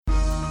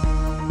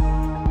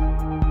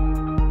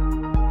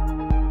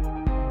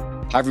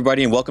Hi,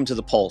 everybody, and welcome to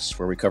The Pulse,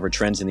 where we cover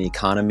trends in the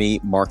economy,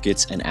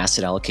 markets, and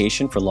asset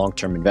allocation for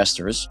long-term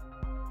investors.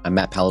 I'm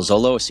Matt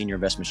Palazzolo, a senior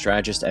investment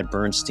strategist at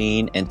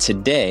Bernstein, and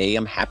today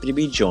I'm happy to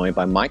be joined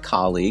by my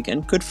colleague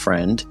and good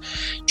friend,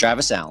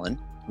 Travis Allen,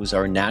 who's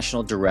our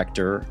National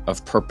Director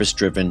of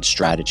Purpose-Driven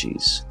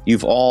Strategies.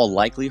 You've all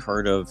likely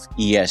heard of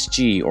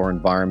ESG, or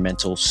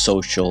Environmental,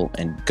 Social,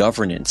 and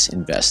Governance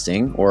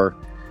Investing, or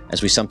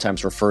as we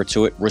sometimes refer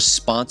to it,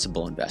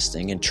 responsible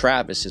investing. And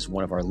Travis is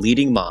one of our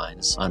leading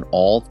minds on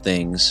all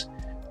things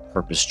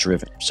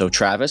purpose-driven. So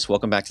Travis,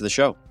 welcome back to the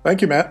show.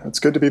 Thank you, Matt. It's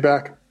good to be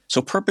back. So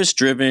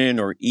purpose-driven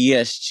or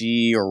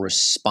ESG or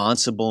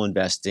responsible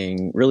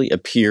investing really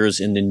appears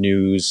in the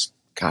news,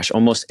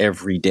 almost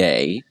every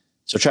day.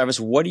 So Travis,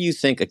 what do you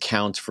think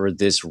accounts for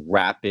this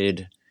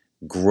rapid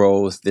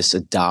growth, this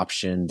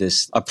adoption,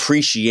 this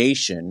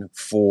appreciation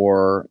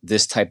for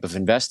this type of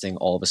investing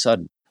all of a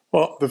sudden?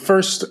 Well, the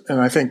first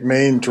and I think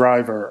main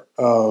driver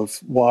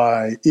of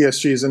why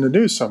ESG is in the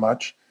news so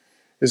much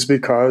is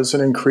because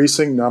an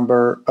increasing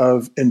number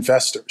of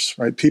investors,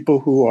 right, people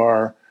who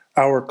are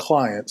our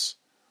clients,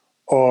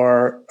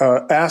 are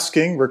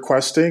asking,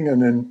 requesting,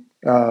 and in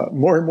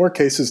more and more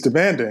cases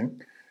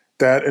demanding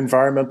that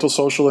environmental,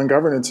 social, and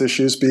governance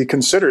issues be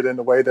considered in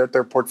the way that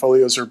their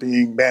portfolios are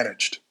being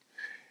managed.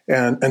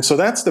 And so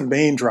that's the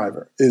main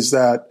driver, is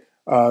that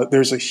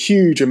there's a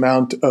huge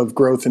amount of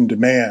growth and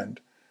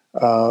demand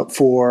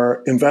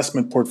for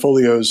investment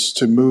portfolios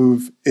to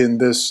move in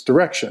this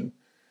direction.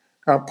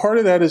 Part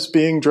of that is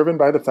being driven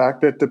by the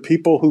fact that the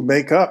people who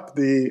make up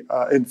the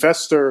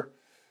investor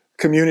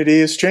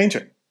community is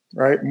changing,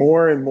 right?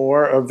 More and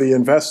more of the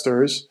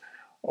investors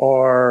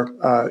are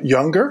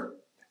younger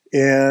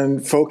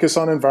and focus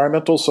on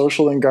environmental,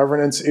 social, and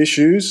governance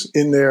issues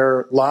in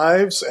their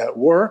lives, at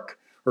work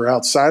or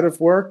outside of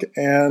work,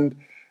 and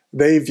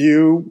they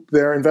view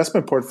their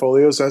investment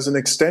portfolios as an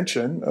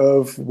extension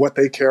of what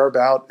they care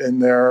about in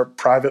their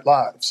private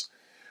lives.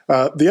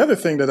 The other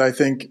thing that I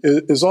think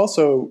is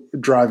also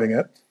driving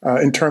it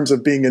in terms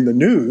of being in the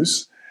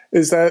news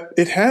is that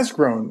it has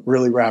grown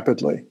really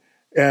rapidly.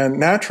 And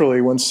naturally,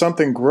 when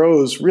something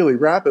grows really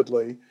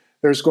rapidly,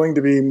 there's going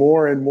to be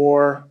more and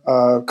more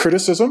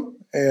criticism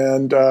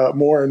and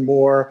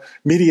more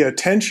media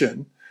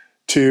attention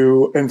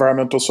to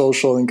environmental,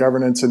 social, and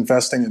governance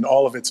investing in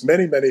all of its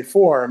many, many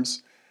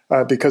forms.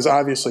 Because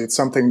obviously it's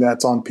something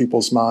that's on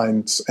people's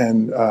minds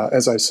and,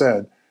 as I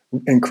said,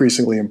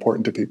 increasingly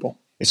important to people.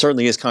 It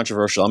certainly is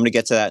controversial. I'm going to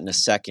get to that in a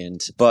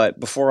second.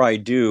 But before I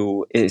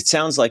do, it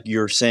sounds like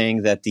you're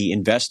saying that the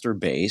investor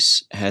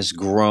base has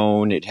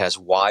grown, it has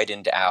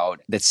widened out.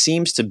 That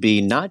seems to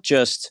be not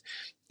just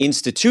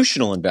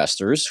institutional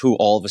investors who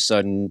all of a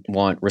sudden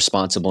want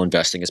responsible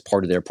investing as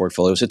part of their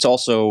portfolios. It's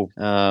also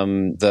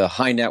the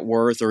high net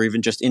worth or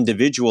even just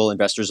individual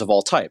investors of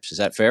all types. Is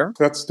that fair?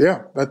 That's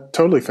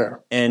totally fair.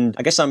 And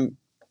I guess I'm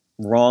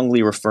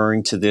wrongly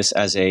referring to this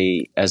as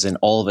an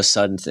all of a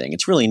sudden thing.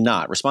 It's really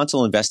not.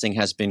 Responsible investing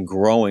has been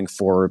growing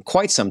for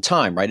quite some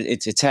time, right?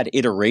 It's had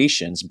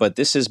iterations, but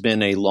this has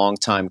been a long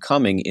time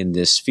coming in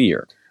this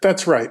sphere.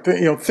 That's right.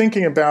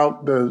 Thinking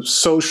about the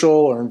social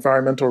or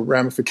environmental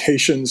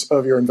ramifications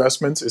of your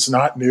investments is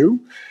not new.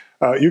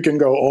 You can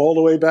go all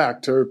the way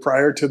back to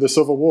prior to the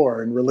Civil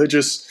War and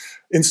religious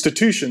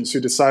institutions who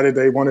decided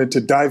they wanted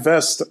to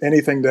divest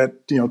anything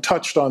that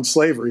touched on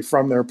slavery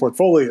from their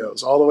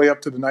portfolios, all the way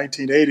up to the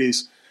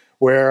 1980s,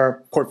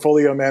 where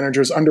portfolio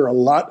managers, under a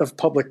lot of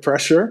public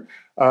pressure,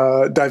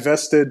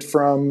 divested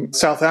from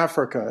South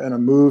Africa in a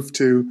move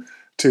to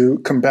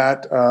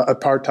combat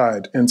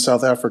apartheid in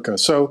South Africa.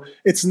 So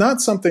it's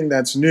not something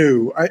that's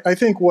new. I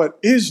think what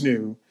is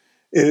new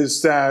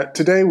is that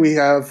today we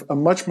have a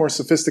much more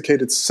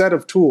sophisticated set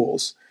of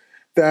tools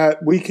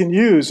that we can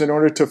use in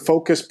order to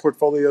focus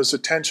portfolios'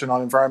 attention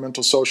on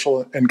environmental,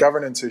 social, and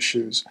governance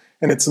issues.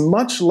 And it's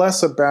much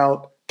less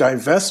about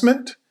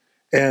divestment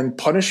and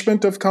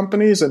punishment of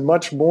companies and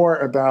much more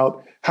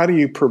about how do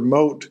you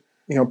promote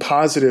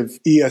positive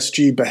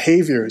ESG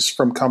behaviors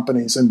from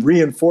companies and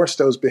reinforce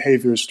those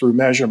behaviors through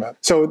measurement.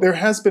 So there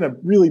has been a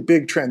really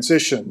big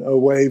transition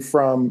away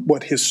from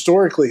what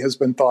historically has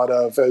been thought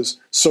of as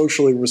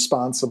socially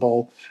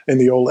responsible in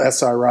the old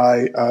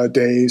SRI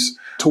days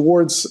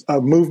towards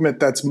a movement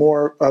that's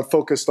more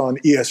focused on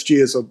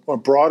ESG as a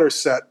broader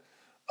set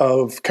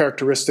of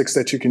characteristics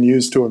that you can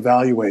use to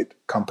evaluate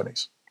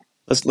companies.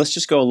 Let's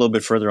just go a little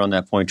bit further on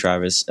that point,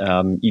 Travis.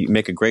 You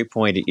make a great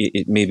point.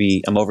 It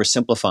maybe I'm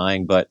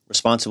oversimplifying, but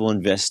responsible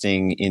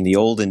investing in the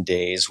olden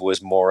days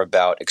was more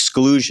about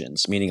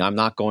exclusions, meaning I'm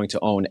not going to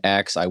own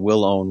X, I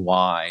will own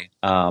Y.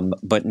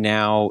 But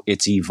now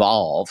it's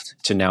evolved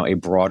to now a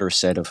broader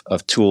set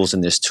of tools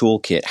in this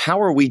toolkit.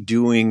 How are we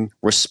doing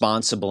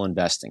responsible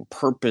investing,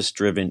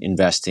 purpose-driven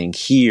investing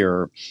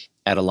here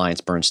at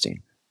AllianceBernstein?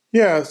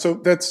 Yeah, so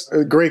that's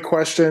a great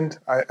question.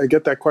 I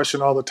get that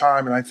question all the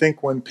time. And I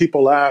think when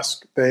people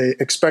ask, they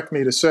expect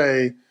me to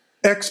say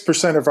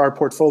X% of our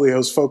portfolio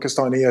is focused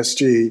on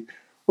ESG,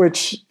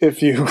 which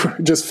if you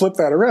just flip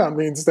that around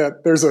means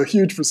that there's a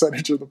huge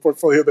percentage of the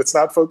portfolio that's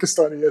not focused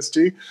on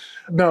ESG.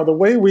 No, the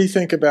way we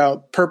think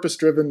about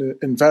purpose-driven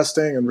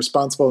investing and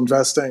responsible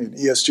investing and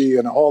ESG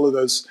and all of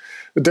those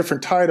the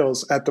different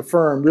titles at the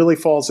firm really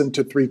falls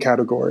into three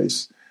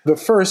categories. The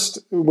first,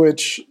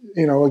 which,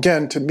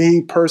 again, to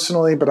me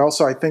personally, but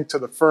also I think to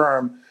the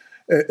firm,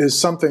 is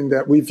something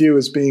that we view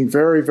as being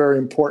very, very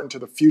important to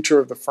the future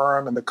of the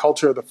firm and the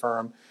culture of the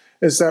firm,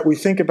 is that we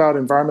think about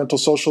environmental,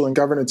 social, and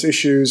governance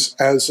issues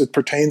as it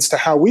pertains to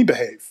how we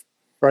behave,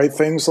 right?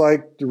 Things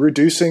like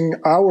reducing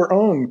our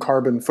own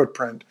carbon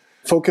footprint,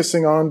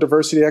 focusing on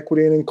diversity,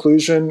 equity, and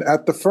inclusion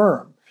at the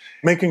firm,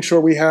 making sure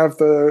we have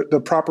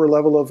the proper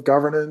level of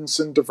governance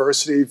and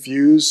diversity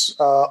views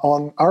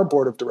on our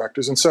board of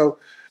directors. And so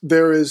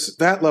there is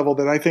that level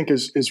that I think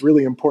is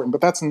really important,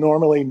 but that's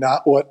normally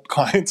not what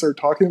clients are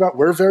talking about.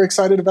 We're very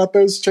excited about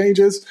those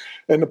changes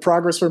and the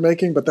progress we're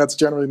making, but that's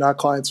generally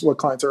not what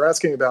clients are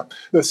asking about.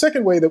 The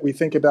second way that we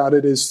think about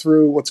it is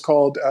through what's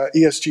called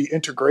ESG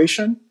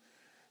integration.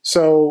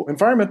 So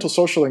environmental,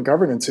 social, and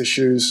governance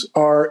issues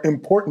are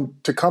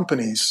important to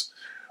companies,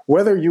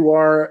 whether you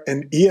are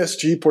an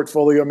ESG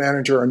portfolio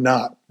manager or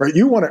not, right?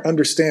 You want to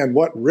understand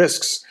what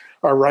risks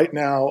are right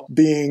now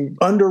being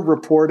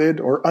underreported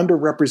or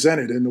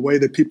underrepresented in the way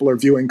that people are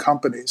viewing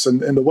companies.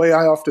 And the way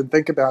I often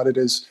think about it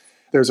is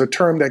there's a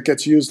term that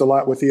gets used a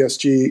lot with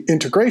ESG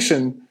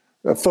integration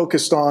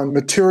focused on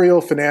material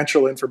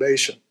financial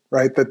information,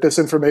 right? That this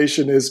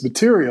information is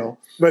material.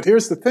 But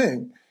here's the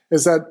thing,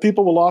 is that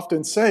people will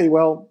often say,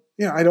 well,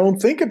 I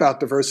don't think about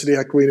diversity,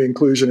 equity, and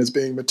inclusion as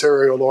being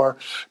material or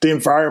the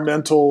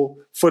environmental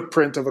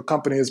footprint of a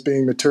company as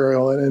being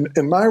material.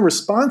 And my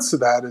response to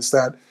that is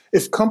that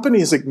if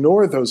companies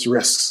ignore those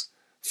risks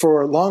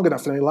for long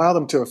enough and allow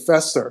them to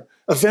fester,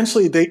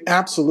 eventually they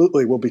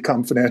absolutely will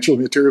become financially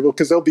material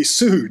because they'll be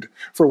sued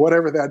for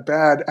whatever that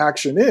bad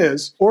action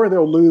is, or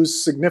they'll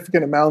lose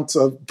significant amounts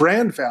of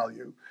brand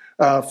value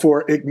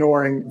for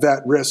ignoring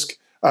that risk.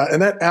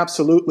 And that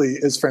absolutely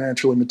is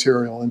financially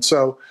material. And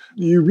so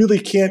you really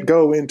can't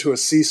go into a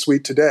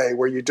C-suite today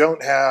where you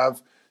don't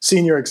have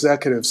senior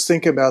executives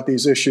think about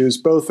these issues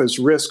both as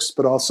risks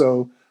but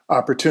also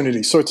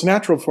opportunities. So it's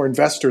natural for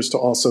investors to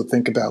also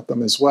think about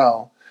them as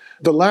well.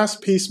 The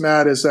last piece,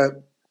 Matt, is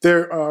that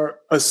there are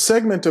a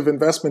segment of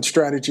investment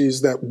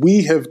strategies that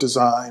we have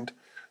designed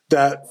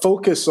that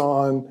focus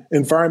on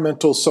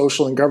environmental,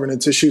 social, and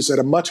governance issues at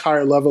a much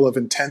higher level of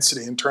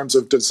intensity in terms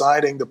of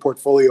designing the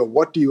portfolio.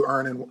 What do you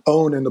earn and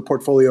own in the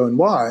portfolio and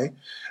why?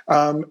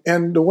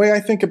 And the way I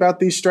think about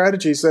these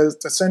strategies is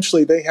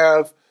essentially they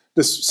have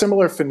this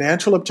similar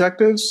financial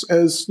objectives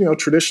as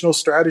traditional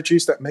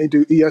strategies that may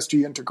do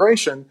ESG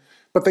integration,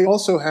 but they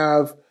also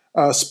have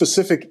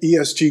specific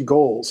ESG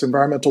goals,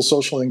 environmental,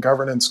 social, and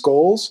governance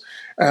goals.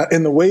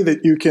 And the way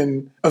that you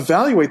can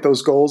evaluate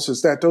those goals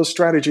is that those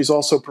strategies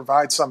also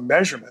provide some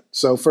measurement.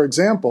 So, for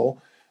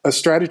example, a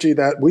strategy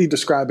that we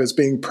describe as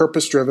being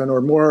purpose-driven,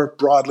 or more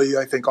broadly,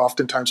 I think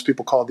oftentimes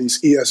people call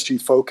these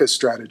ESG-focused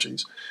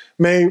strategies,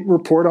 may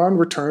report on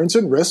returns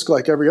and risk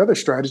like every other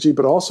strategy,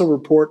 but also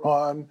report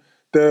on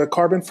the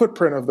carbon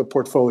footprint of the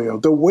portfolio,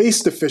 the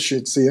waste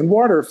efficiency and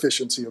water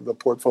efficiency of the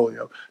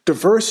portfolio,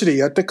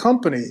 diversity at the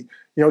company,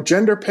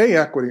 gender pay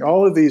equity,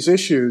 all of these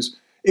issues,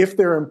 if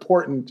they're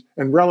important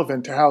and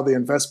relevant to how the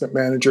investment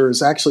manager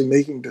is actually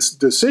making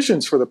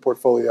decisions for the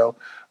portfolio,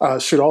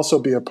 should also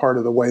be a part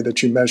of the way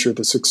that you measure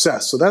the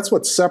success. So that's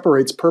what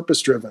separates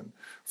purpose-driven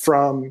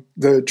from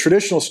the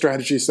traditional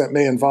strategies that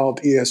may involve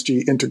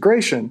ESG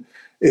integration,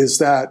 is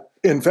that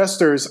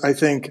investors, I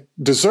think,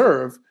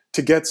 deserve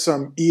to get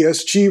some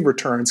ESG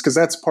returns, because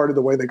that's part of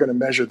the way they're going to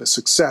measure the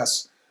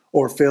success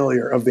or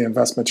failure of the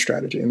investment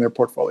strategy in their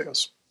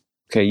portfolios.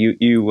 Okay,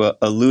 you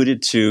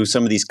alluded to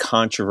some of these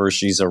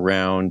controversies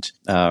around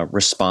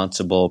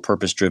responsible,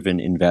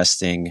 purpose-driven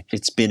investing.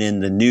 It's been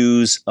in the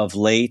news of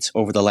late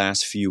over the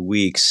last few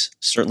weeks.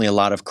 Certainly a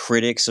lot of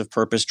critics of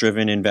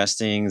purpose-driven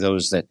investing,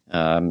 those that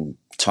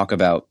talk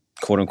about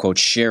quote-unquote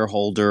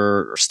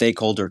shareholder or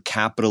stakeholder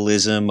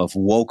capitalism of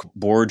woke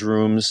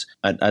boardrooms.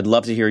 I'd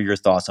love to hear your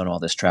thoughts on all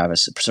this,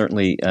 Travis,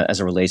 certainly as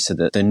it relates to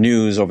the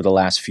news over the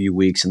last few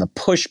weeks and the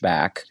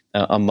pushback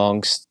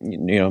amongst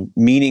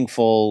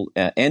meaningful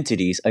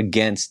entities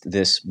against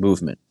this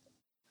movement.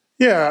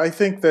 Yeah, I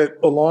think that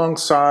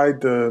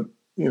alongside the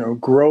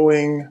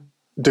growing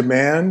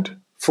demand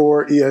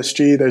for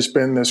ESG, there's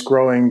been this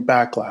growing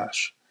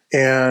backlash.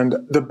 And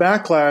the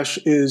backlash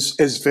is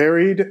as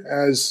varied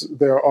as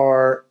there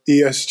are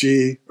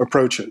ESG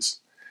approaches.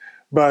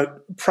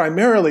 But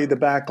primarily the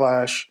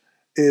backlash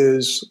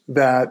is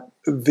that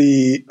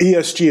the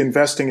ESG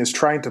investing is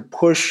trying to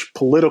push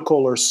political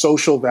or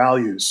social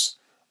values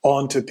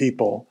onto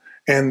people,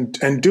 and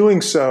doing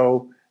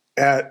so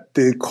at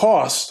the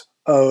cost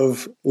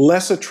of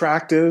less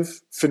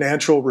attractive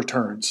financial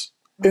returns.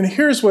 And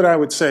here's what I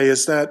would say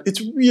is that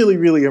it's really,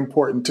 really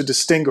important to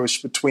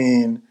distinguish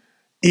between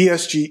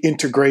ESG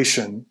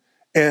integration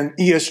and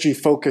ESG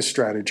focused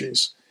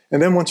strategies.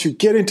 And then once you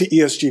get into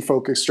ESG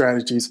focused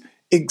strategies,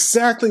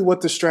 exactly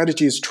what the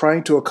strategy is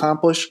trying to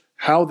accomplish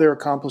how they're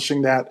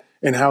accomplishing that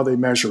and how they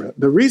measure it.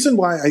 The reason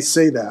why I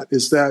say that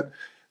is that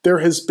there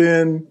has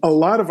been a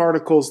lot of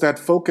articles that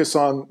focus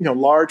on,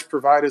 large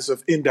providers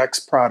of index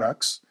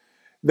products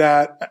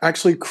that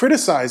actually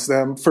criticize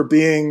them for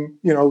being,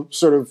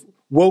 sort of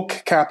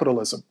woke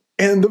capitalism.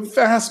 And the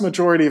vast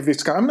majority of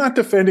these, I'm not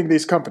defending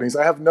these companies.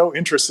 I have no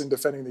interest in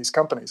defending these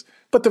companies.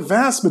 But the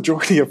vast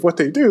majority of what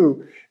they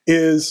do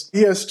is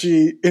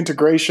ESG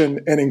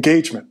integration and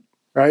engagement,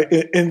 right?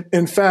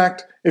 In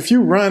fact, if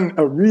you run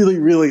a really,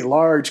 really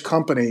large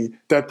company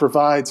that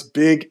provides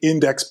big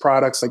index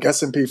products like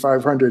S&P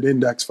 500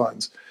 index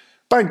funds,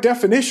 by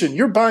definition,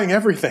 you're buying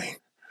everything,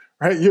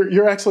 right?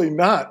 You're actually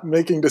not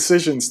making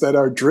decisions that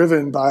are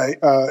driven by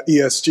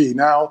ESG.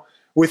 Now,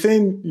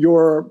 within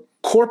your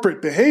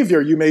corporate behavior,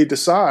 you may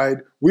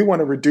decide we want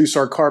to reduce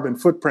our carbon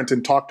footprint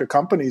and talk to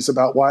companies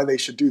about why they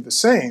should do the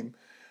same.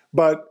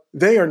 But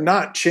they are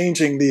not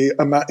changing the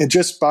amount, and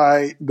just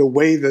by the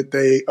way that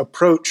they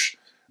approach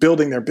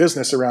building their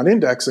business around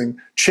indexing,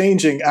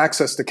 changing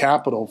access to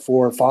capital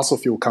for fossil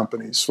fuel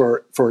companies,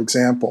 for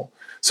example.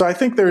 So I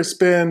think there's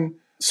been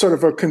sort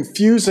of a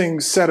confusing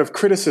set of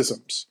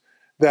criticisms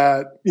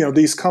that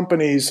these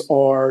companies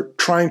are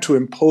trying to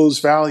impose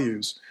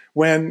values,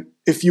 when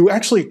if you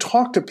actually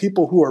talk to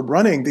people who are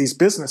running these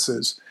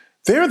businesses,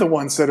 they're the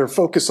ones that are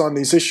focused on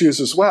these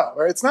issues as well.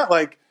 Right? It's not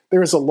like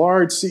there is a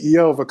large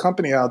CEO of a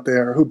company out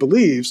there who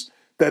believes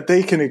that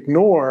they can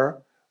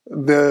ignore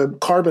the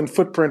carbon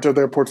footprint of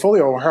their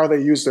portfolio, or how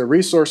they use their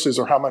resources,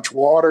 or how much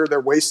water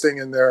they're wasting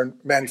in their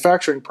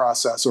manufacturing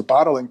process or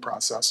bottling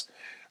process.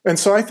 And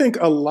so I think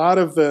a lot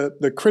of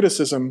the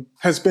criticism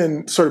has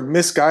been sort of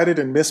misguided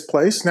and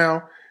misplaced.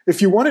 Now,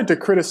 if you wanted to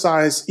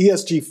criticize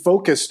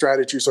ESG-focused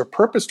strategies or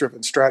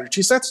purpose-driven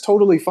strategies, that's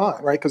totally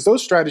fine, right? Because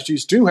those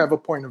strategies do have a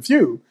point of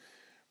view.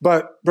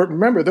 But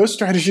remember, those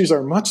strategies are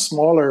a much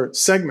smaller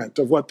segment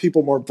of what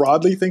people more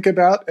broadly think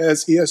about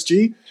as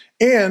ESG,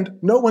 and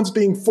no one's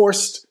being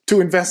forced to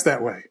invest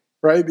that way,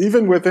 right?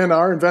 Even within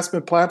our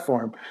investment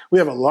platform, we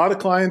have a lot of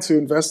clients who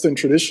invest in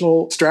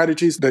traditional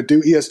strategies that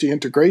do ESG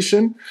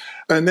integration.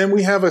 And then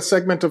we have a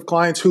segment of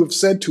clients who have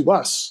said to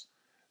us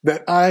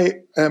that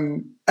I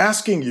am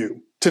asking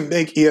you to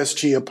make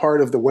ESG a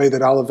part of the way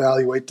that I'll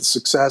evaluate the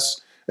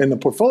success in the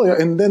portfolio,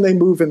 and then they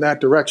move in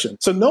that direction.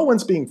 So no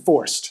one's being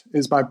forced,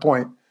 is my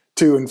point,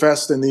 to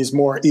invest in these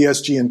more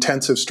ESG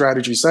intensive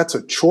strategies. That's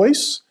a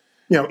choice.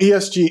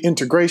 ESG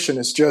integration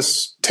is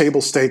just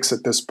table stakes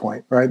at this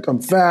point, right? A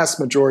vast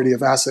majority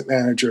of asset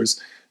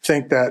managers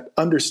think that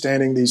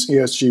understanding these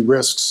ESG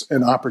risks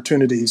and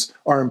opportunities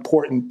are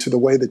important to the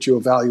way that you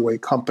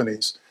evaluate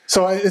companies.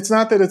 So it's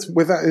not that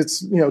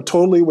it's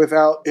totally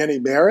without any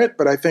merit,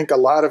 but I think a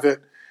lot of it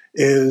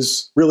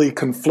is really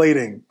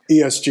conflating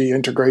ESG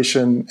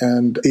integration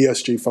and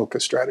ESG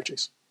focused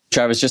strategies.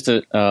 Travis, just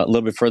a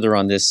little bit further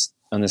on this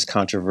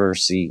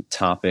controversy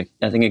topic.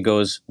 I think it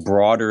goes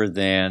broader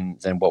than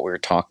what we were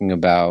talking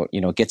about.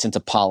 It gets into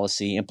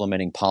policy,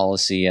 implementing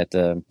policy at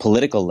the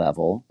political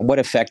level. What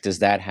effect does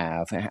that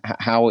have?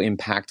 How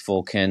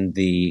impactful can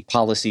the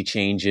policy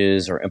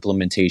changes or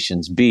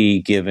implementations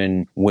be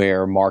given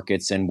where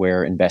markets and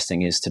where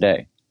investing is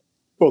today?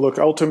 Well, look,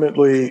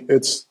 ultimately,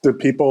 it's the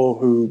people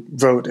who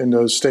vote in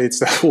those states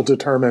that will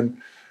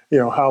determine,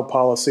 how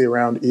policy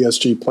around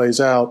ESG plays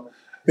out.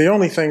 The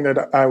only thing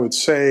that I would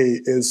say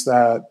is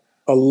that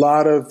a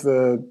lot of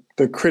the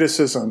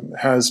criticism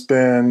has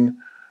been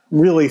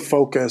really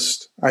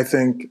focused, I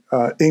think,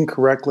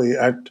 incorrectly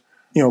at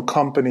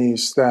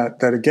companies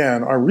that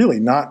again are really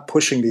not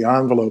pushing the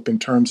envelope in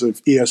terms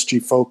of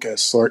ESG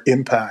focus or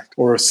impact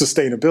or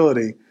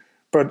sustainability,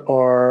 but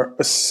are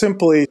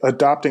simply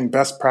adopting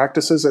best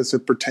practices as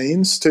it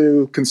pertains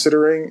to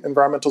considering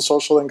environmental,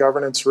 social, and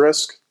governance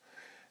risk.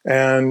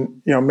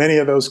 And many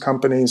of those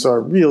companies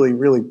are really,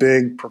 really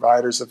big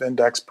providers of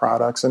index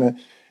products, and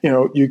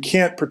you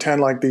can't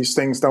pretend like these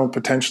things don't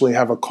potentially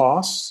have a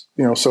cost.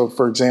 So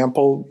for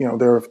example,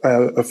 there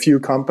are a few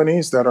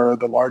companies that are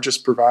the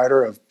largest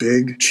provider of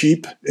big,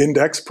 cheap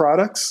index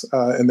products,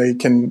 and they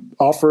can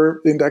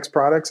offer index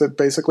products at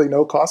basically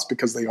no cost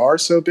because they are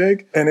so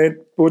big. And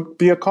it would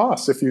be a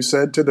cost if you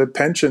said to the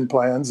pension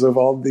plans of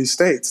all of these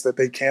states that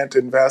they can't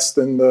invest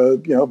in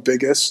the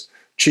biggest,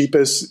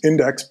 cheapest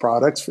index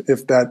products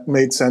if that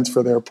made sense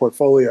for their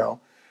portfolio.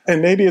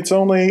 And maybe it's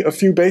only a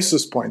few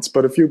basis points,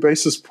 but a few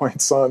basis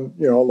points on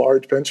a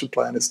large pension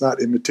plan is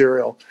not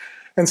immaterial.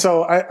 And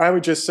so I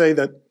would just say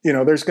that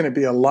there's going to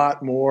be a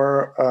lot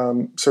more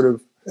sort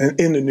of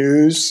in the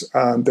news.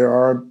 There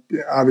are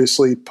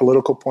obviously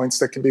political points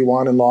that can be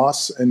won and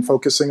lost in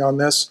focusing on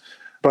this,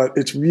 but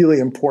it's really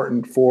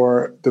important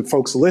for the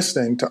folks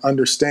listening to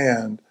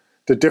understand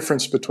the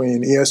difference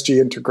between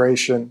ESG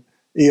integration,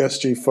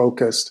 ESG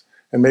focused,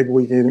 and maybe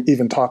we can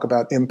even talk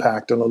about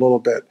impact in a little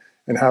bit,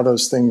 and how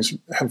those things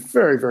have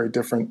very, very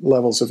different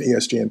levels of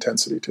ESG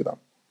intensity to them.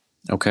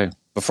 Okay.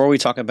 Before we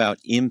talk about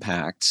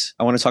impact,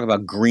 I want to talk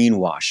about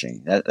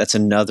greenwashing. That's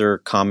another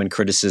common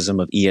criticism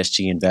of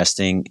ESG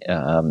investing.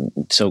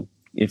 So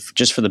if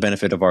just for the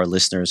benefit of our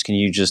listeners, can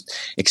you just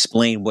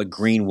explain what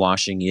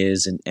greenwashing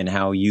is and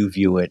how you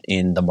view it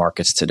in the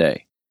markets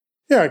today?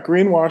 Yeah,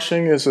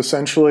 greenwashing is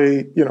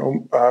essentially,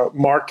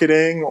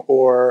 marketing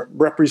or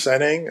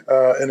representing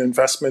an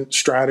investment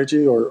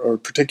strategy or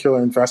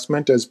particular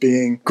investment as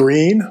being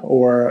green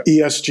or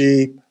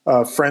ESG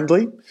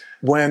friendly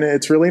when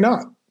it's really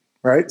not,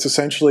 right? It's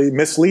essentially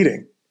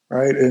misleading,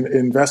 right,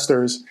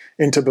 investors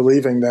into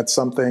believing that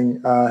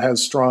something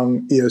has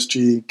strong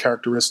ESG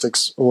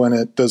characteristics when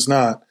it does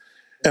not.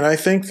 And I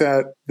think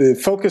that the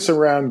focus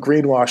around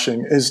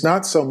greenwashing is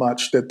not so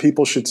much that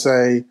people should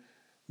say,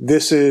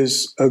 this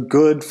is a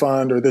good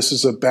fund or this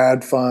is a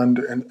bad fund,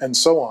 and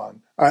so on.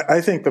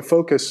 I think the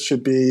focus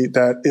should be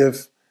that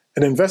if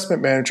an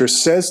investment manager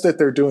says that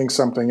they're doing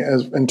something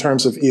in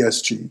terms of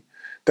ESG,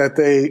 that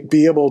they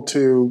be able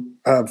to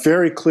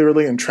very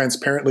clearly and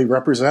transparently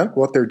represent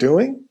what they're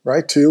doing,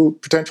 right, to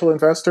potential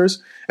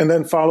investors, and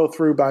then follow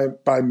through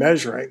by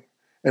measuring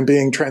and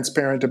being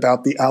transparent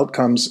about the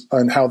outcomes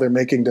and how they're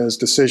making those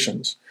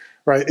decisions,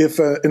 right? If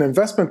an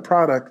investment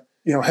product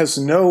has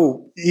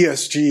no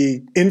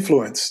ESG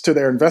influence to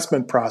their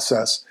investment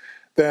process,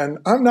 then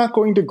I'm not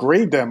going to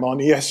grade them on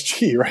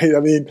ESG, right?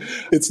 I mean,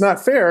 it's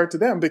not fair to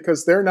them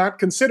because they're not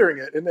considering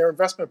it in their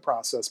investment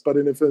process. But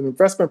if an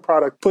investment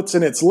product puts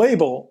in its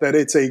label that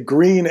it's a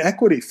green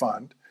equity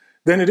fund,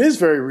 then it is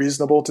very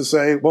reasonable to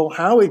say, well,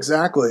 how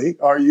exactly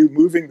are you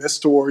moving this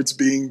towards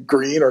being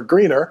green or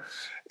greener?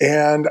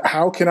 And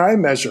how can I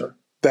measure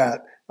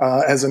that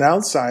as an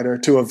outsider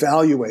to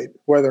evaluate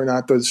whether or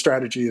not the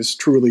strategy is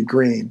truly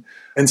green?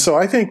 And so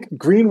I think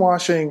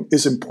greenwashing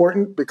is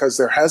important because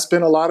there has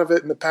been a lot of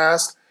it in the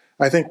past.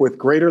 I think with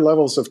greater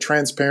levels of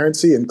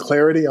transparency and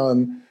clarity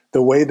on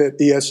the way that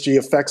ESG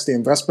affects the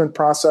investment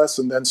process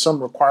and then some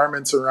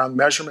requirements around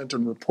measurement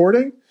and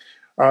reporting,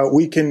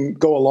 we can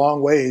go a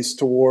long ways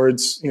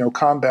towards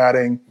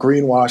combating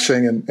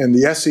greenwashing. And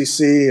the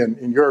SEC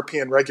and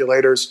European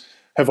regulators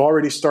have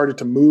already started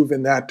to move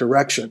in that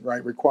direction,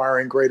 right?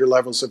 Requiring greater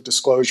levels of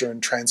disclosure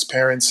and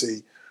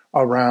transparency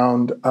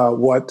around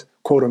what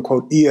quote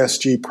unquote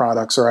ESG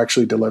products are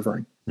actually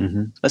delivering.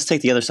 Mm-hmm. Let's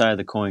take the other side of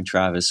the coin,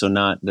 Travis. So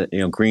not that,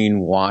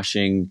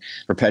 greenwashing,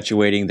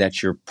 perpetuating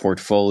that your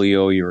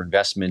portfolio, your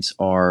investments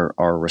are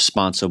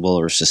responsible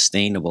or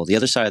sustainable. The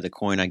other side of the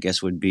coin, I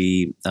guess, would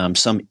be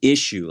some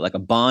issue, like a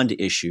bond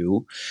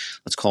issue.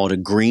 Let's call it a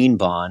green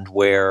bond,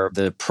 where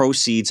the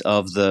proceeds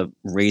of the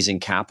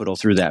raising capital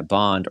through that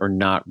bond are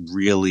not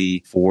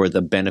really for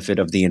the benefit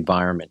of the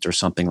environment or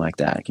something like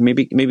that. Can you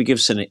maybe give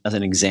us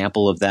an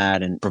example of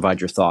that and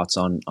provide your thoughts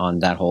on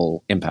that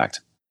whole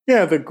impact?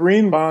 Yeah, the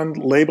green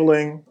bond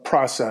labeling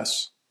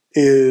process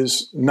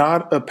is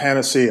not a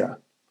panacea.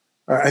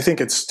 I think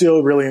it's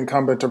still really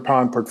incumbent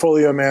upon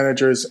portfolio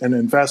managers and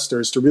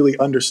investors to really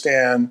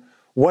understand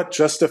what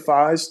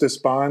justifies this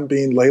bond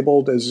being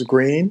labeled as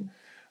green.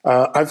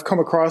 I've come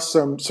across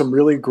some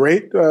really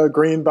great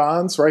green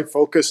bonds, right,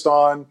 focused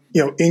on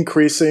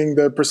increasing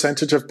the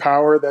percentage of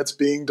power that's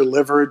being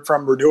delivered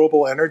from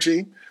renewable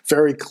energy.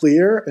 Very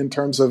clear in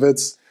terms of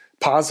its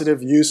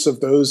positive use of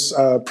those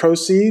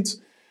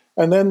proceeds.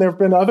 And then there have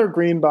been other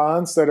green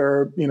bonds that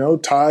are,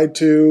 tied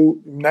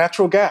to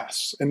natural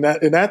gas, and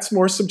that's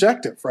more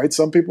subjective, right?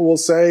 Some people will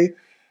say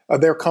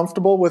they're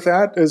comfortable with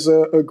that as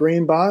a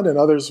green bond, and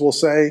others will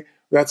say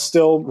that's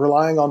still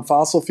relying on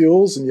fossil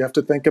fuels, and you have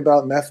to think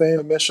about methane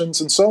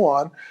emissions and so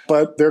on.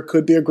 But there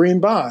could be a green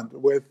bond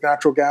with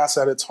natural gas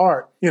at its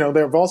heart. There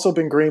have also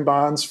been green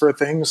bonds for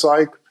things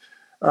like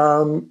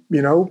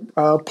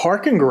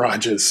parking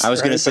garages. I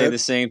was going to say the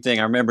same thing.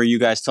 I remember you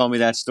guys told me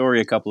that story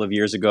a couple of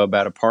years ago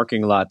about a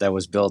parking lot that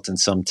was built in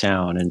some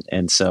town.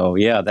 And so,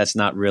 yeah, that's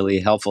not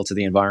really helpful to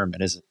the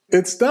environment, is it?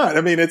 It's not.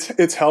 I mean,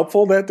 it's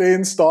helpful that they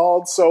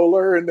installed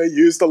solar and they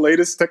used the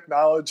latest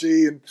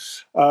technology and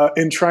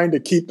in trying to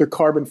keep the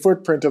carbon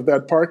footprint of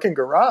that parking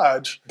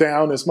garage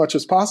down as much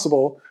as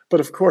possible. But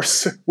of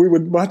course, we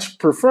would much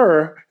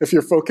prefer, if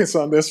you're focused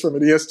on this from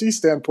an ESG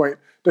standpoint,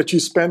 that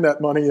you spend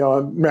that money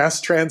on mass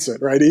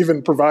transit, right?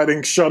 Even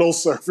providing shuttle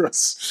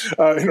service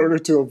in order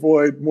to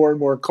avoid more and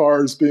more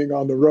cars being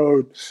on the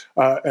road,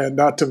 and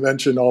not to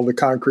mention all the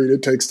concrete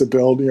it takes to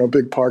build,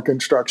 big parking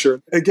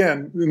structure.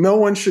 Again, no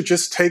one should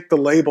just take the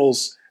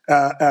labels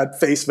at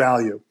face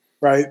value,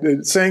 right?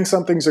 Saying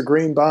something's a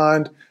green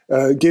bond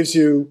gives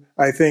you,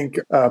 I think,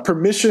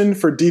 permission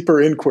for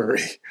deeper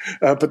inquiry,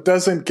 but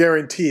doesn't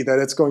guarantee that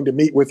it's going to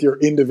meet with your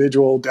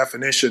individual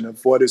definition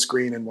of what is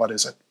green and what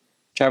isn't.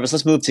 Travis,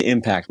 let's move to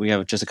impact. We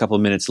have just a couple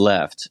of minutes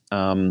left.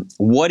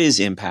 What is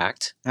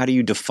impact? How do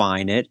you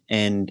define it?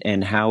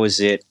 And how is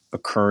it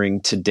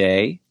occurring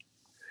today?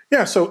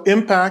 Yeah, so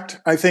impact,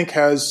 I think,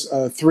 has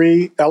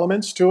three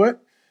elements to it.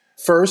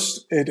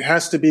 First, it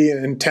has to be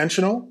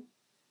intentional,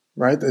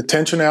 right? The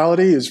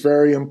intentionality is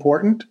very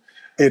important.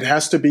 It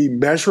has to be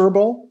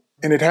measurable,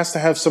 and it has to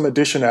have some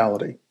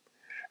additionality.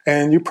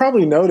 And you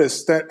probably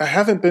noticed that I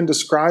haven't been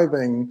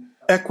describing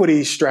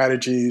equity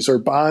strategies or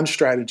bond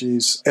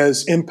strategies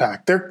as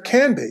impact. There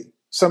can be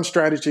some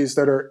strategies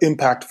that are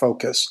impact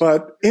focused,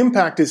 but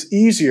impact is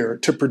easier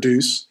to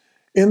produce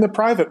in the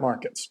private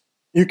markets,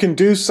 You can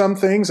do some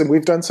things, and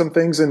we've done some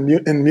things in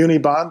muni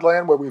bond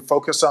land where we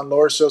focus on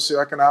lower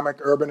socioeconomic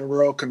urban and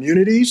rural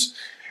communities,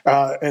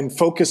 and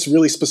focus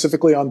really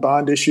specifically on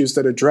bond issues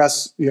that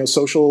address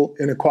social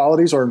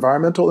inequalities or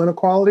environmental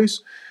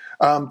inequalities.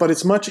 But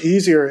it's much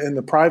easier in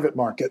the private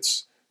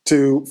markets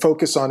to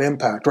focus on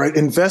impact, right?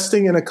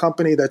 Investing in a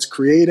company that's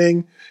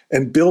creating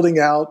and building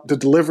out the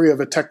delivery of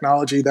a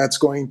technology that's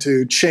going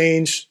to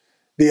change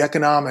the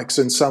economics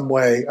in some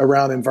way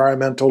around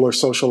environmental or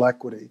social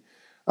equity.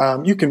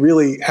 You can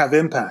really have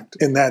impact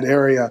in that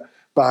area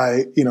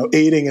by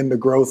aiding in the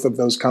growth of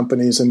those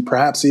companies and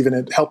perhaps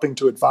even helping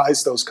to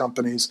advise those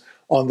companies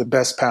on the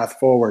best path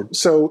forward.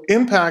 So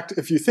impact,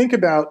 if you think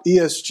about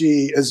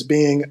ESG as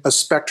being a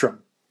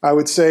spectrum, I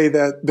would say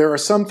that there are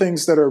some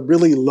things that are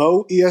really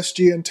low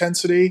ESG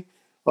intensity,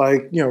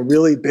 like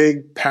really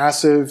big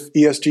passive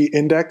ESG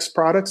index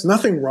products.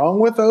 Nothing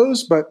wrong with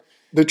those, but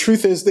the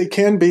truth is they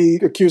can be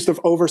accused of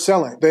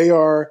overselling. They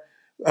are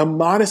a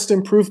modest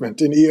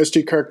improvement in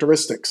ESG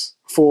characteristics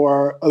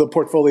for the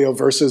portfolio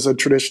versus a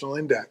traditional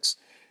index.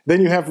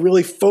 Then you have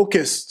really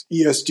focused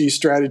ESG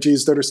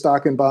strategies that are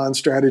stock and bond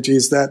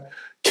strategies that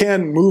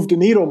can move the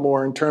needle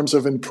more in terms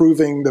of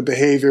improving the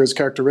behaviors,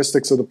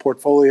 characteristics of the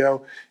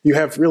portfolio. You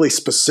have really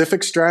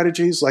specific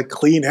strategies like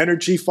clean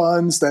energy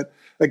funds that,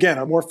 again,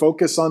 are more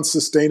focused on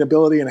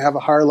sustainability and have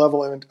a higher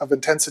level of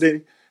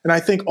intensity. And I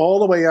think all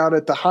the way out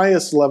at the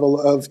highest level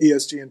of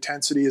ESG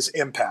intensity is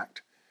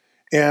impact.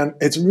 And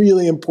it's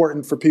really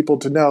important for people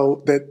to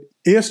know that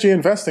ESG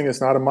investing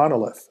is not a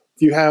monolith.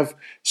 You have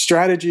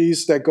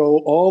strategies that go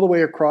all the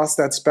way across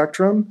that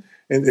spectrum,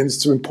 and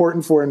it's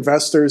important for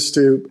investors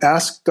to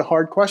ask the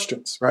hard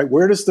questions, right?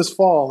 Where does this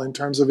fall in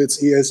terms of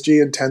its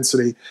ESG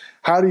intensity?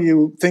 How do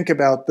you think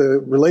about the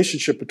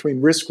relationship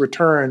between risk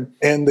return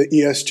and the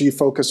ESG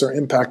focus or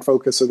impact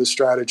focus of the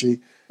strategy?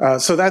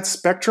 So that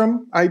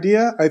spectrum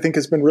idea, I think,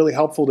 has been really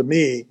helpful to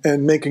me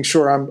in making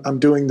sure I'm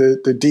doing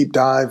the deep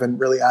dive and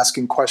really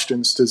asking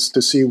questions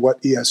to see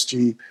what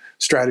ESG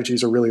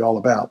strategies are really all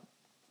about.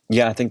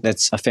 Yeah, I think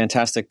that's a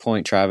fantastic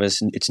point,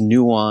 Travis. It's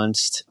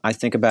nuanced. I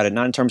think about it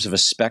not in terms of a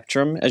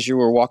spectrum as you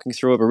were walking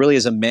through it, but really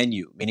as a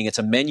menu, meaning it's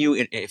a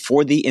menu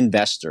for the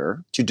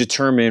investor to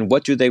determine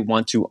what do they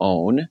want to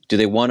own. Do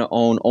they want to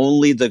own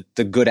only the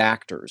good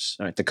actors,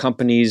 right? The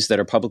companies that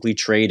are publicly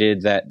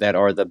traded that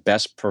are the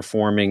best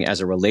performing as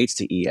it relates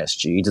to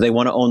ESG? Do they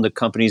want to own the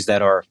companies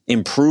that are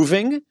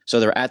improving, so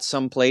they're at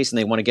some place and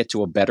they want to get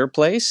to a better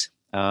place?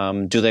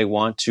 Do they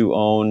want to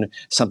own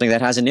something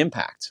that has an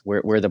impact,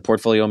 where the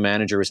portfolio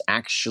manager is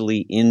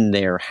actually in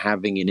there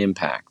having an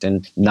impact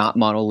and not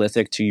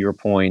monolithic, to your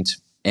point,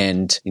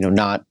 and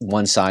not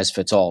one size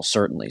fits all,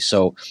 certainly.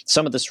 So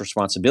some of this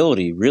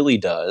responsibility really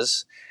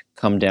does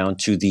come down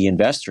to the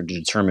investor to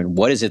determine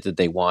what is it that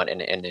they want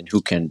and who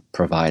can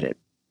provide it.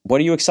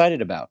 What are you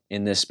excited about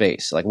in this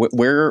space? Like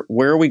where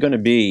are we going to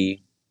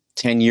be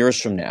 10 years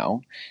from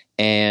now?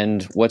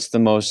 And what's the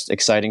most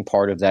exciting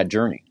part of that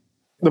journey?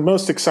 The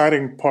most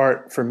exciting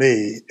part for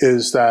me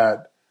is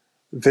that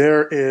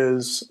there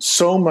is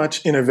so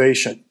much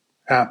innovation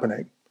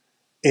happening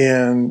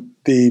in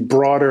the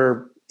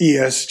broader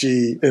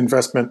ESG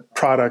investment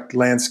product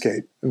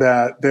landscape,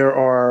 that there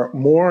are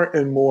more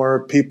and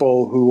more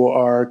people who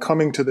are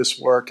coming to this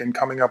work and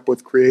coming up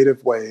with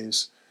creative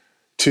ways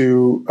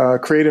to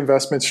create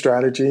investment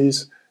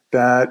strategies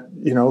that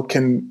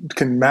can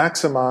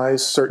maximize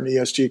certain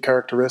ESG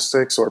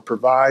characteristics or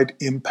provide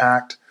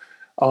impact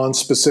on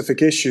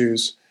specific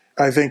issues.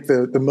 I think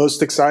the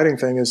most exciting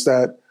thing is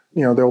that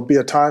there will be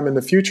a time in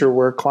the future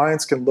where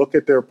clients can look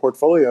at their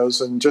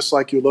portfolios, and just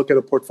like you look at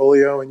a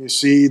portfolio and you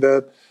see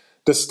the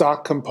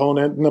stock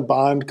component and the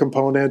bond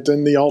component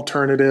and the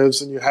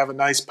alternatives, and you have a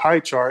nice pie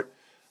chart,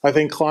 I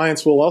think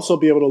clients will also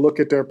be able to look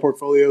at their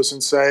portfolios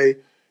and say,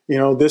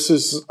 this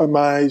is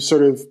my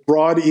sort of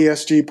broad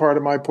ESG part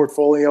of my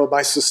portfolio,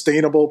 my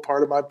sustainable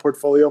part of my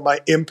portfolio, my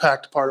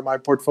impact part of my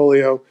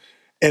portfolio,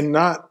 and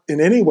not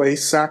in any way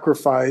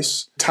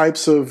sacrifice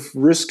types of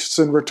risks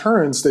and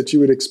returns that you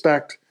would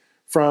expect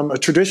from a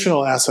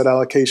traditional asset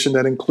allocation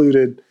that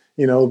included,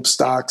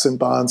 stocks and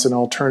bonds and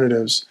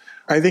alternatives.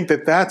 I think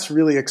that that's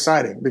really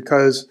exciting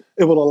because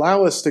it will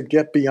allow us to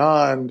get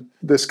beyond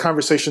this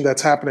conversation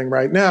that's happening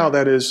right now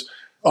that is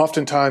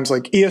oftentimes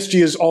like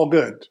ESG is all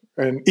good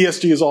and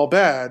ESG is all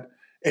bad,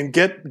 and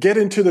get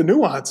into the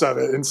nuance of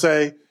it and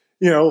say,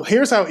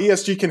 here's how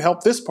ESG can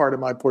help this part of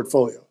my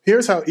portfolio.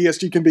 Here's how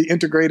ESG can be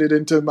integrated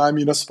into my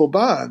municipal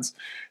bonds.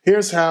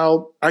 Here's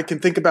how I can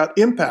think about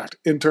impact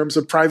in terms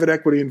of private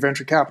equity and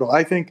venture capital.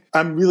 I think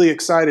I'm really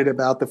excited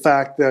about the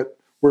fact that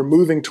we're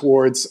moving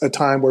towards a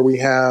time where we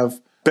have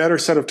a better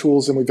set of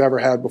tools than we've ever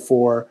had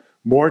before,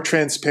 more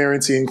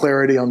transparency and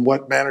clarity on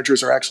what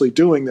managers are actually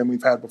doing than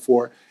we've had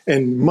before,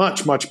 and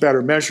much, much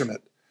better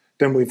measurement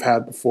than we've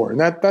had before. And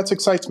that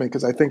excites me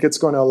because I think it's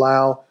going to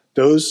allow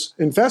those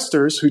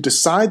investors who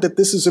decide that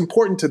this is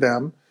important to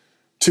them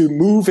to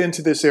move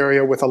into this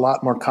area with a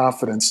lot more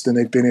confidence than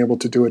they've been able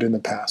to do it in the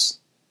past.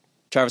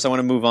 Travis, I want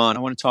to move on. I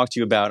want to talk to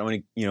you about, I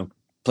want to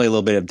play a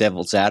little bit of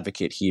devil's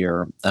advocate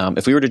here.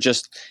 If we were to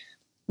just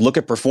look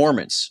at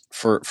performance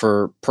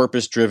for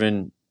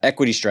purpose-driven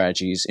equity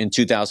strategies in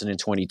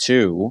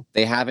 2022,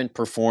 they haven't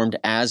performed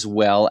as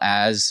well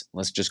as,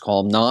 let's just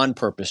call them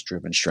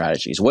non-purpose-driven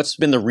strategies. What's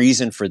been the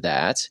reason for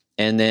that?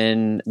 And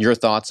then your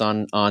thoughts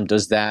on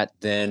does that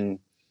then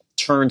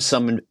turn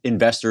some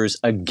investors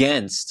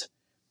against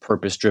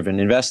purpose-driven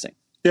investing?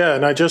 Yeah,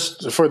 and I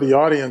just, for the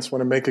audience,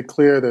 want to make it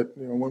clear that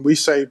when we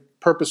say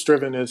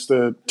purpose-driven is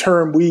the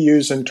term we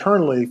use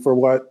internally for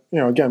what,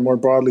 again, more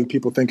broadly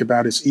people think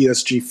about as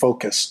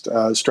ESG-focused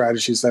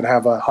strategies that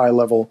have a higher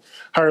level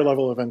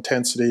of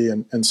intensity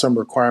and some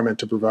requirement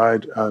to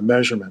provide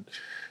measurement.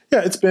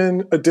 Yeah, it's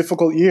been a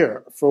difficult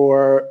year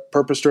for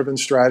purpose-driven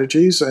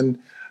strategies, and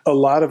a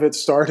lot of it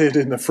started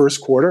in the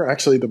first quarter.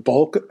 Actually, the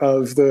bulk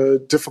of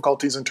the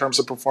difficulties in terms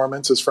of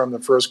performance is from the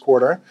first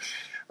quarter.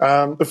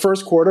 The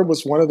first quarter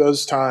was one of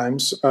those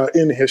times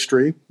in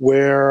history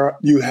where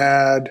you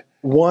had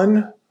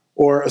one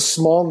or a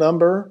small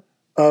number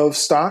of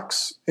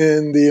stocks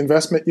in the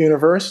investment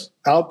universe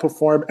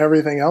outperform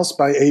everything else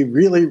by a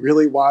really,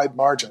 really wide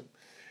margin.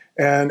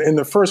 And in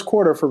the first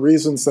quarter, for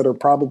reasons that are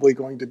probably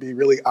going to be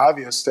really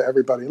obvious to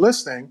everybody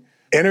listening,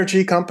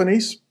 energy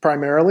companies,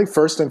 primarily,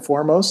 first and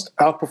foremost,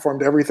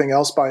 outperformed everything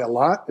else by a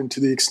lot. And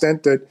to the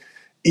extent that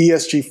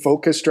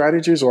ESG-focused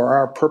strategies or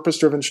our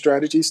purpose-driven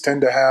strategies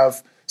tend to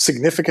have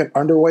significant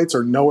underweights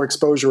or no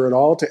exposure at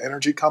all to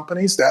energy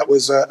companies, that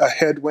was a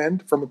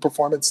headwind from a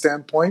performance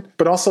standpoint.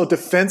 But also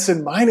defense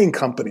and mining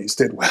companies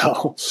did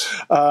well.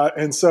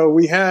 And so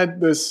we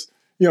had this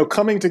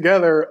coming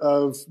together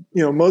of,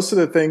 most of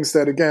the things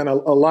that, again, a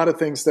lot of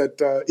things that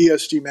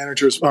ESG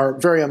managers are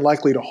very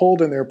unlikely to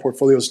hold in their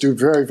portfolios do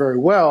very, very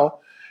well.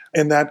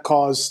 And that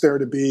caused there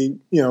to be,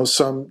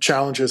 some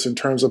challenges in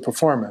terms of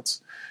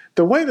performance.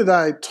 The way that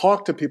I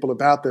talk to people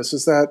about this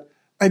is that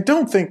I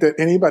don't think that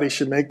anybody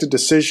should make the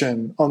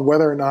decision on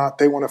whether or not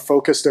they want to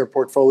focus their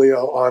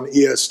portfolio on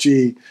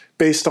ESG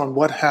based on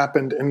what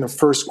happened in the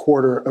first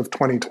quarter of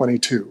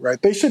 2022, right?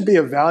 They should be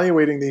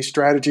evaluating these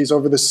strategies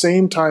over the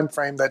same time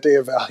frame that they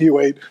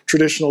evaluate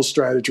traditional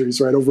strategies,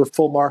 right, over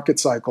full market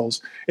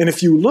cycles. And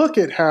if you look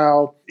at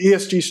how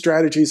ESG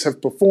strategies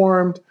have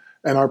performed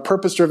and our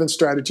purpose-driven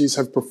strategies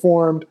have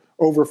performed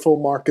over full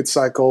market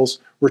cycles,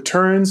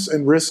 returns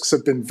and risks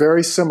have been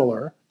very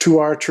similar to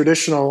our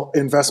traditional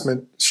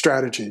investment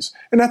strategies.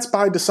 And that's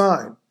by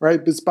design, right?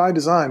 It's by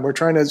design. We're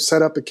trying to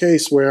set up a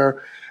case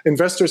where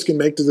investors can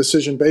make the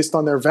decision based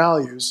on their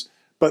values,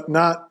 but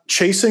not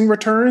chasing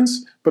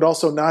returns, but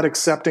also not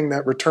accepting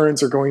that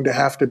returns are going to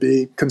have to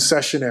be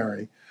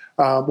concessionary.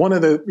 One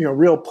of the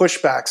real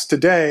pushbacks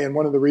today, and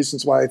one of the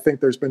reasons why I think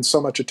there's been so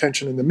much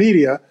attention in the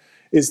media,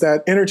 is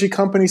that energy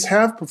companies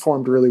have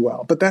performed really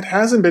well. But that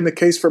hasn't been the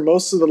case for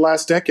most of the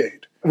last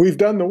decade. We've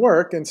done the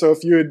work, and so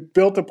if you had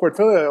built a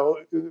portfolio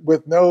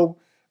with no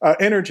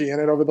energy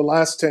in it over the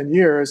last 10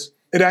 years,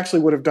 it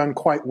actually would have done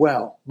quite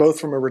well, both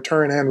from a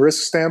return and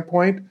risk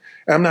standpoint.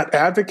 And I'm not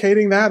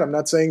advocating that. I'm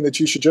not saying that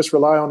you should just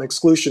rely on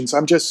exclusions.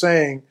 I'm just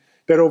saying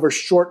that over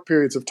short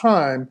periods of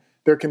time,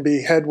 there can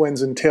be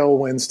headwinds and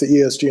tailwinds to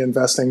ESG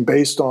investing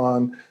based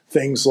on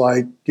things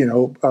like,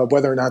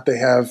 whether or not they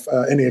have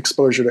any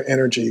exposure to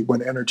energy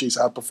when energy is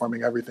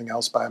outperforming everything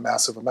else by a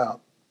massive amount.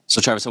 So,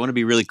 Travis, I want to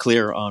be really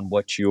clear on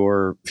what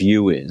your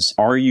view is.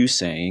 Are you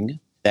saying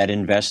that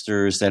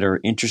investors that are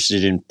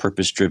interested in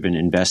purpose-driven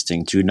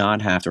investing do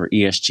not have to, or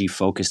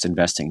ESG-focused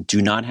investing,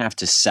 do not have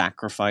to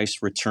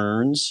sacrifice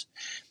returns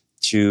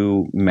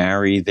to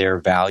marry their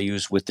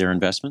values with their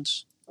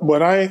investments?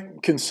 What I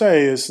can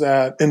say is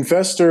that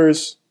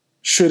investors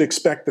should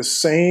expect the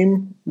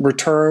same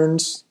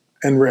returns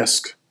and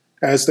risk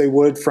as they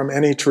would from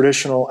any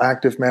traditional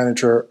active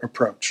manager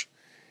approach.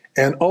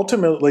 And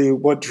ultimately,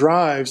 what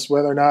drives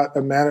whether or not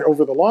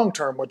over the long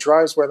term, what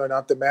drives whether or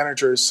not the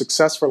manager is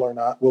successful or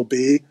not will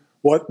be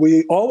what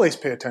we always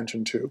pay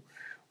attention to,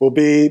 will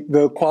be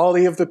the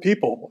quality of the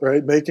people,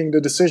 right, making the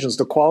decisions,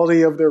 the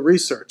quality of their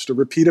research, the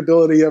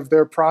repeatability of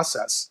their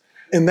process.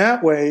 In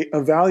that way,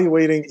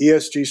 evaluating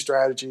ESG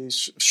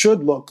strategies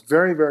should look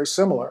very, very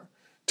similar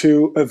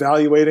to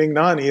evaluating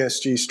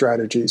non-ESG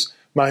strategies.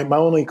 My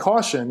only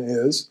caution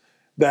is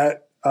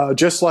that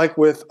just like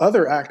with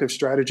other active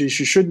strategies,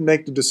 you shouldn't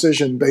make the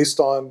decision based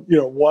on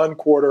 1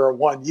 quarter or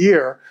 1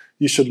 year.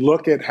 You should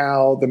look at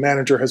how the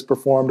manager has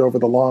performed over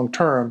the long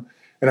term.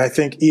 And I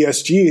think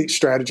ESG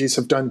strategies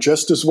have done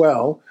just as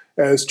well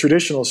as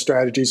traditional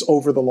strategies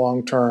over the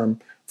long term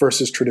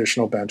versus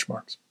traditional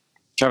benchmarks.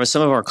 Travis,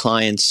 some of our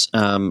clients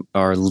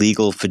are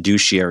legal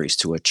fiduciaries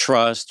to a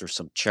trust or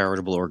some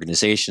charitable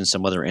organization,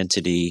 some other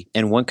entity.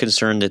 And one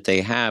concern that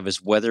they have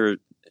is whether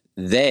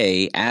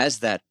they, as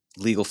that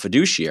legal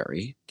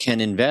fiduciary,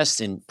 can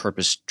invest in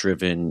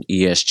purpose-driven,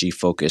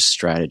 ESG-focused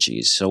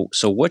strategies.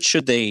 So what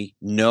should they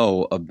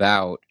know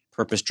about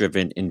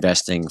purpose-driven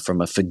investing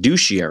from a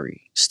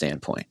fiduciary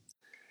standpoint?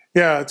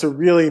 Yeah, it's a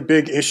really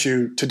big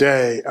issue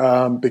today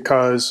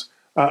because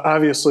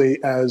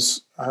obviously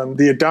as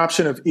the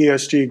adoption of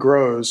ESG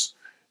grows,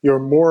 you're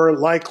more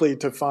likely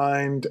to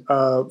find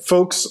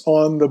folks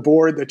on the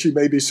board that you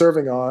may be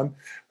serving on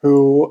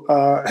who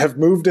have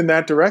moved in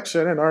that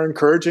direction and are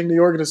encouraging the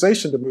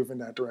organization to move in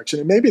that direction.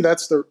 And maybe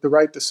that's the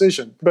right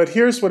decision. But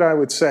here's what I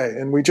would say,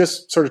 and we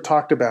just sort of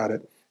talked about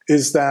it,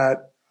 is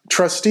that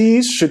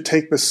trustees should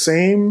take the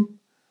same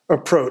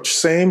approach,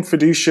 same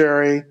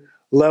fiduciary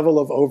level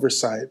of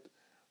oversight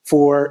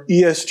for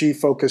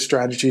ESG-focused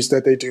strategies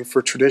that they do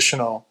for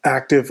traditional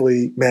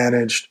actively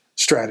managed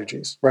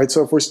strategies, right?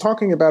 So if we're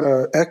talking about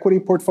an equity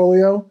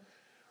portfolio,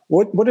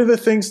 what are the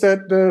things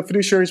that the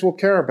fiduciaries will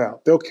care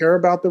about? They'll care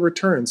about the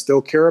returns.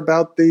 They'll care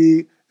about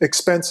the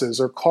expenses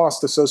or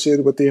costs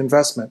associated with the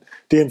investment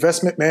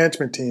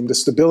management team, the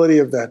stability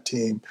of that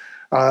team.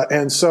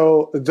 And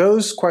so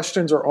those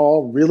questions are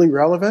all really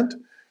relevant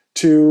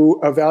to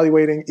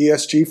evaluating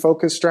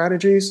ESG-focused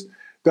strategies.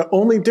 The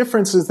only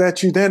difference is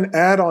that you then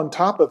add on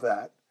top of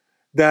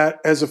that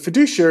as a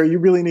fiduciary, you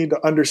really need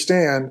to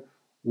understand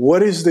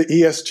what is the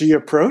ESG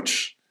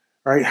approach,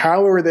 right?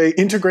 How are they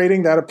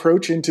integrating that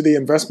approach into the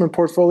investment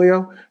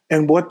portfolio?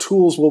 And what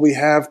tools will we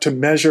have to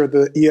measure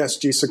the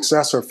ESG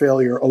success or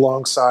failure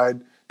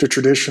alongside the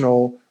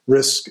traditional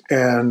risk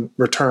and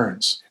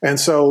returns? And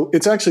so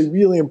it's actually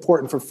really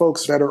important for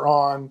folks that are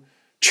on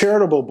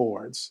charitable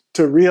boards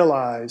to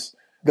realize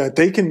that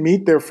they can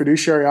meet their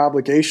fiduciary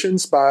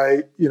obligations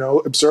by,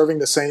 observing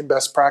the same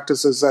best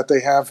practices that they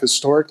have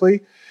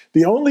historically.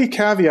 The only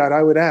caveat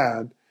I would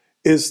add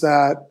is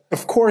that,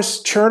 of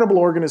course, charitable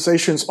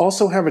organizations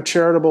also have a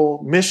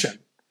charitable mission,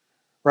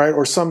 right?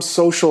 Or some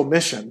social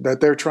mission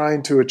that they're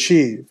trying to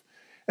achieve.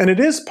 And it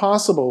is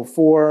possible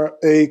for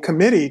a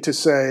committee to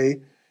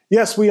say,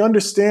 yes, we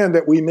understand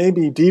that we may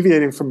be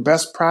deviating from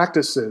best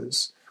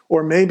practices,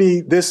 or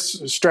maybe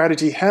this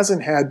strategy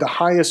hasn't had the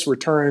highest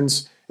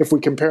returns if we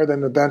compare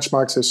them to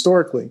benchmarks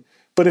historically.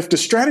 But if the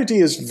strategy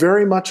is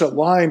very much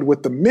aligned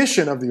with the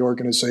mission of the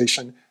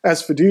organization,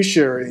 as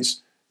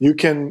fiduciaries, you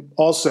can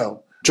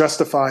also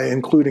justify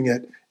including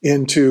it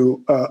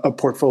into a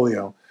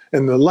portfolio.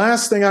 And the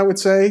last thing I would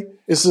say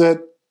is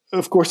that,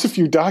 of course, if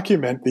you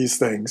document these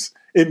things,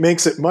 it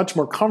makes it much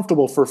more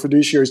comfortable for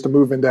fiduciaries to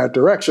move in that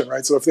direction,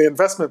 right? So if the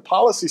investment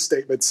policy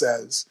statement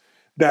says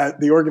that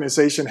the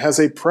organization has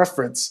a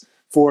preference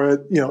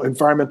for,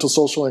 environmental,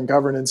 social, and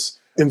governance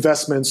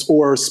investments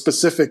or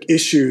specific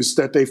issues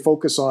that they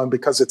focus on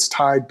because it's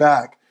tied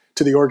back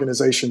to the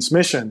organization's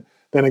mission,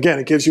 then again,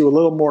 it gives you a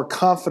little more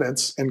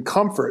confidence and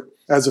comfort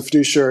as a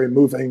fiduciary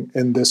moving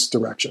in this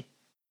direction.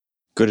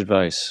 Good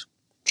advice.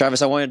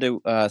 Travis, I wanted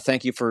to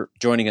thank you for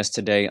joining us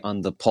today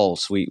on The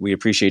Pulse. We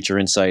appreciate your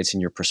insights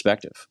and your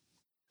perspective.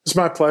 It's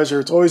my pleasure.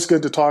 It's always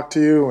good to talk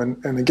to you.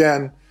 And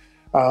again,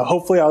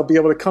 hopefully I'll be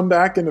able to come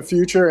back in the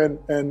future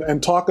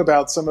and talk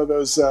about some of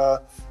those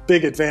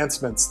big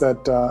advancements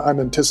that I'm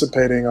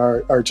anticipating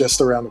are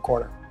just around the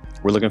corner.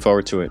 We're looking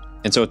forward to it.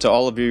 And so to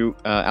all of you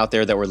out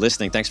there that were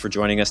listening, thanks for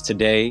joining us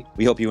today.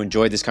 We hope you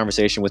enjoyed this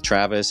conversation with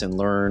Travis and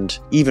learned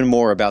even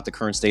more about the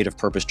current state of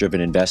purpose-driven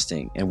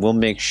investing. And we'll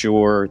make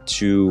sure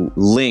to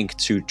link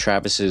to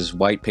Travis's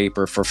white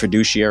paper for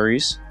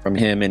fiduciaries from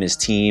him and his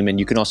team. And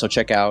you can also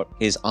check out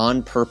his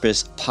On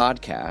Purpose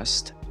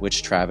podcast,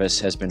 which Travis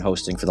has been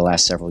hosting for the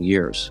last several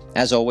years.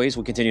 As always,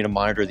 we'll continue to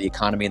monitor the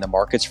economy and the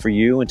markets for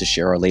you and to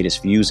share our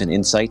latest views and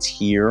insights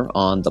here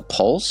on The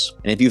Pulse.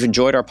 And if you've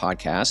enjoyed our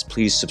podcast,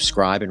 please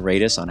subscribe and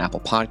rate us on Apple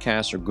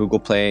Podcasts or Google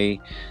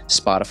Play,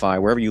 Spotify,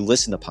 wherever you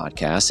listen to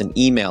podcasts, and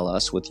email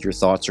us with your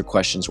thoughts or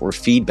questions or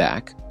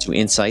feedback to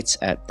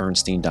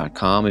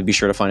insights@bernstein.com. And be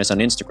sure to find us on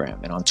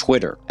Instagram and on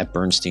Twitter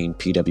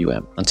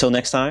 @BernsteinPWM. Until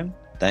next time,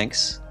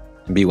 thanks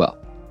and be well.